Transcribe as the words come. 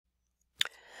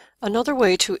Another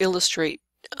way to illustrate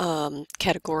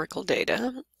categorical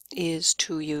data is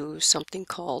to use something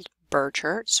called bar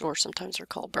charts, or sometimes they're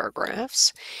called bar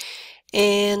graphs.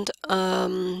 And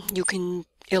you can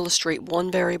illustrate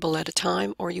one variable at a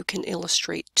time, or you can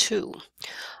illustrate two.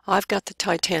 I've got the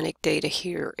Titanic data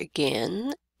here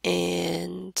again,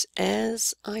 and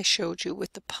as I showed you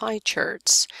with the pie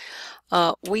charts,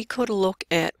 we could look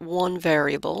at one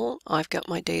variable. I've got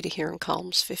my data here in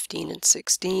columns 15 and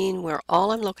 16, where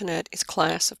all I'm looking at is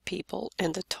class of people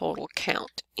and the total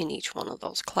count in each one of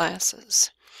those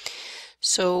classes.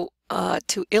 So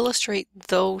to illustrate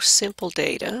those simple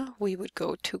data, we would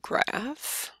go to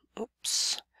Graph,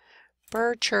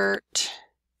 bar chart.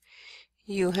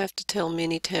 You have to tell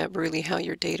Minitab really how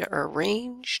your data are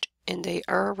arranged, and they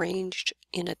are arranged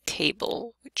in a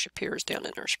table, which appears down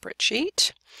in our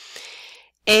spreadsheet.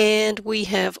 And we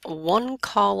have one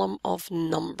column of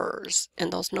numbers,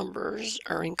 and those numbers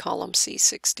are in column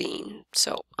C16.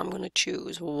 So I'm going to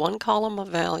choose one column of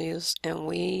values, and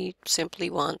we simply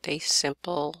want a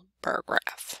simple bar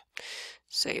graph.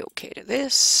 Say OK to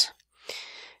this.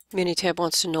 Minitab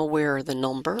wants to know where are the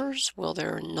numbers. Well,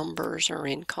 their numbers are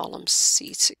in column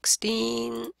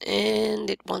C16, and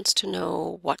it wants to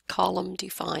know what column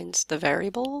defines the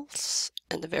variables,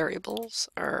 and the variables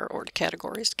are, or the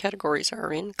categories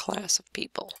are in class of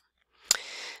people.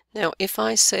 Now, if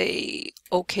I say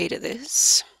OK to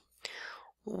this,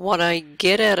 what I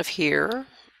get out of here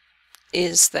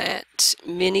is that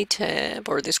Minitab,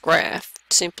 or this graph,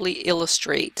 simply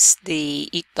illustrates the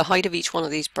height of each one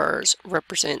of these bars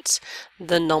represents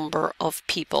the number of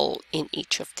people in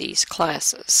each of these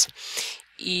classes.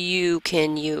 You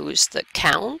can use the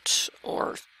count,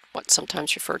 or what's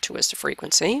sometimes referred to as the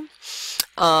frequency.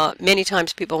 Many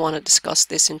times people want to discuss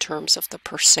this in terms of the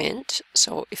percent.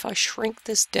 So if I shrink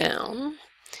this down,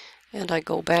 and I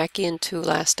go back into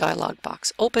last dialog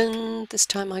box open, this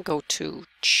time I go to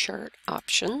chart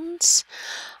options,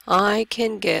 I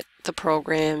can get the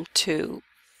program to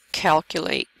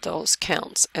calculate those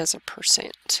counts as a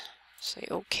percent. Say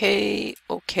OK,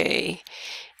 OK,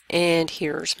 and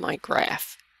here's my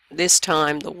graph. This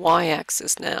time the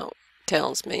y-axis now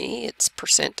tells me it's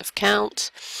percent of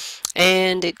count,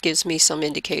 and it gives me some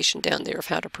indication down there of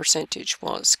how the percentage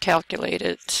was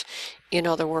calculated. In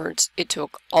other words, it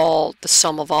took all the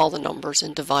sum of all the numbers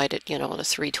and divided, the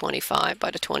 325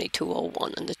 by the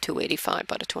 2201 and the 285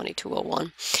 by the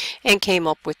 2201, and came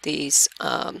up with these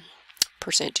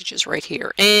percentages right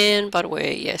here. And by the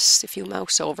way, yes, if you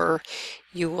mouse over,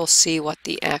 you will see what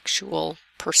the actual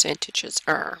percentages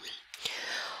are.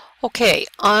 Okay,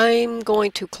 I'm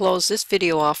going to close this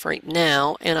video off right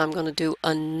now, and I'm going to do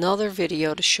another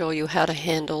video to show you how to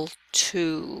handle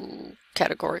two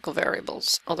categorical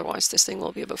variables. Otherwise, this thing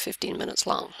will be about 15 minutes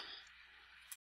long.